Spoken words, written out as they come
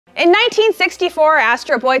In 1964,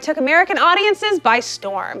 Astro Boy took American audiences by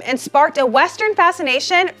storm and sparked a Western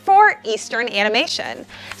fascination for Eastern animation.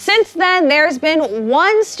 Since then, there's been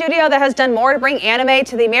one studio that has done more to bring anime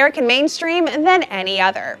to the American mainstream than any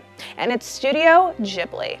other, and it's Studio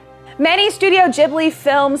Ghibli. Many Studio Ghibli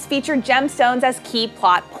films feature gemstones as key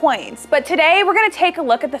plot points, but today we're going to take a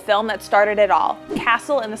look at the film that started it all,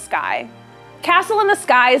 Castle in the Sky. Castle in the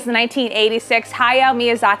Sky is the 1986 Hayao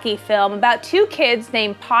Miyazaki film about two kids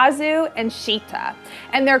named Pazu and Shita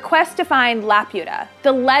and their quest to find Laputa,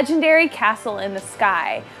 the legendary castle in the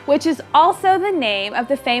sky, which is also the name of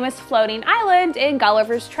the famous floating island in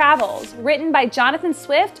Gulliver's Travels, written by Jonathan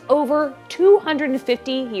Swift over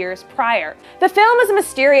 250 years prior. The film is a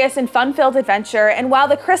mysterious and fun-filled adventure, and while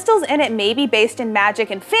the crystals in it may be based in magic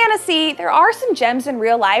and fantasy, there are some gems in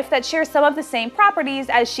real life that share some of the same properties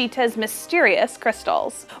as Shita's mysterious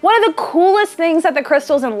crystals. One of the coolest things that the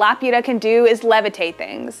crystals in Laputa can do is levitate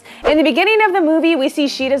things. In the beginning of the movie, we see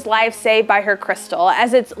Shita's life saved by her crystal,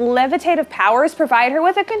 as its levitative powers provide her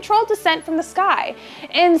with a controlled descent from the sky,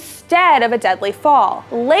 instead of a deadly fall.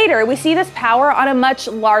 Later, we see this power on a much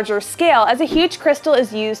larger scale, as a huge crystal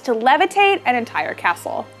is used to levitate an entire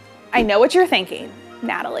castle. I know what you're thinking,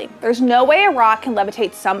 Natalie. There's no way a rock can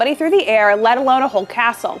levitate somebody through the air, let alone a whole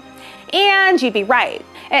castle. And you'd be right.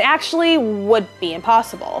 It actually would be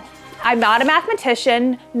impossible. I'm not a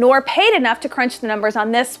mathematician, nor paid enough to crunch the numbers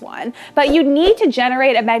on this one, but you need to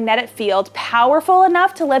generate a magnetic field powerful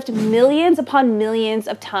enough to lift millions upon millions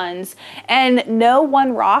of tons, and no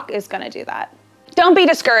one rock is gonna do that. Don't be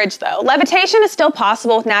discouraged though. Levitation is still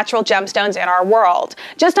possible with natural gemstones in our world,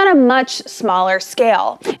 just on a much smaller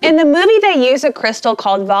scale. In the movie, they use a crystal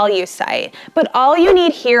called volucite, but all you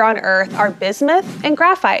need here on Earth are bismuth and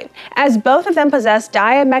graphite, as both of them possess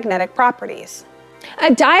diamagnetic properties.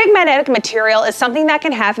 A diamagnetic material is something that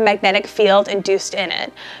can have a magnetic field induced in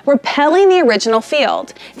it, repelling the original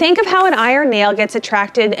field. Think of how an iron nail gets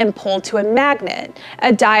attracted and pulled to a magnet.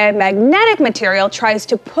 A diamagnetic material tries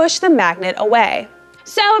to push the magnet away.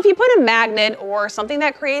 So if you put a magnet or something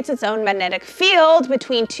that creates its own magnetic field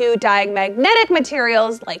between two diamagnetic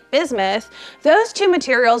materials like bismuth, those two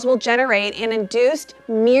materials will generate an induced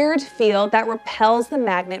mirrored field that repels the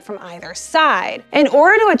magnet from either side. In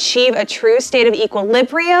order to achieve a true state of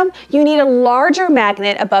equilibrium, you need a larger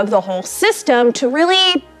magnet above the whole system to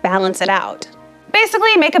really balance it out.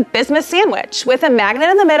 Basically, make a bismuth sandwich with a magnet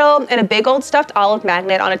in the middle and a big old stuffed olive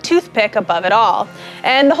magnet on a toothpick above it all,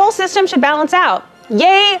 and the whole system should balance out.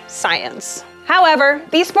 Yay, science. However,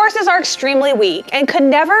 these forces are extremely weak and could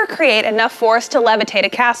never create enough force to levitate a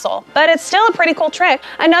castle, but it's still a pretty cool trick.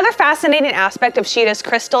 Another fascinating aspect of Shita's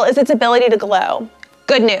crystal is its ability to glow.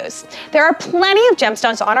 Good news. There are plenty of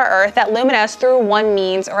gemstones on our Earth that luminesce through one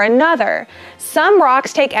means or another. Some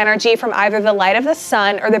rocks take energy from either the light of the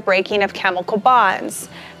sun or the breaking of chemical bonds.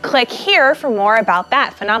 Click here for more about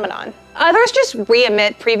that phenomenon. Others just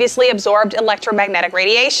re-emit previously absorbed electromagnetic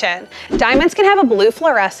radiation. Diamonds can have a blue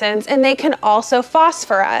fluorescence, and they can also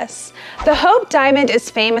phosphoresce. The Hope diamond is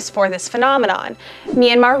famous for this phenomenon.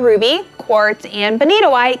 Myanmar ruby, quartz, and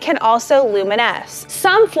bonitoite can also luminesce.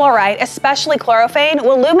 Some fluorite, especially chlorophyll,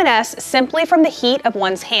 will luminesce simply from the heat of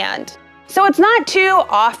one's hand. So it's not too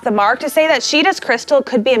off the mark to say that Shita's crystal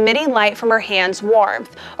could be emitting light from her hand's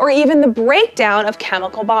warmth, or even the breakdown of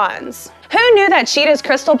chemical bonds. Who knew that Shita's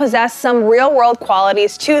crystal possessed some real-world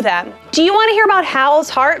qualities to them? Do you want to hear about Howl's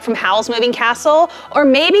heart from Howl's Moving Castle, or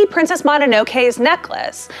maybe Princess Mononoke's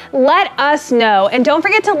necklace? Let us know, and don't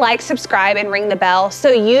forget to like, subscribe, and ring the bell so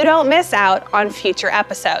you don't miss out on future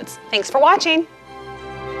episodes. Thanks for watching!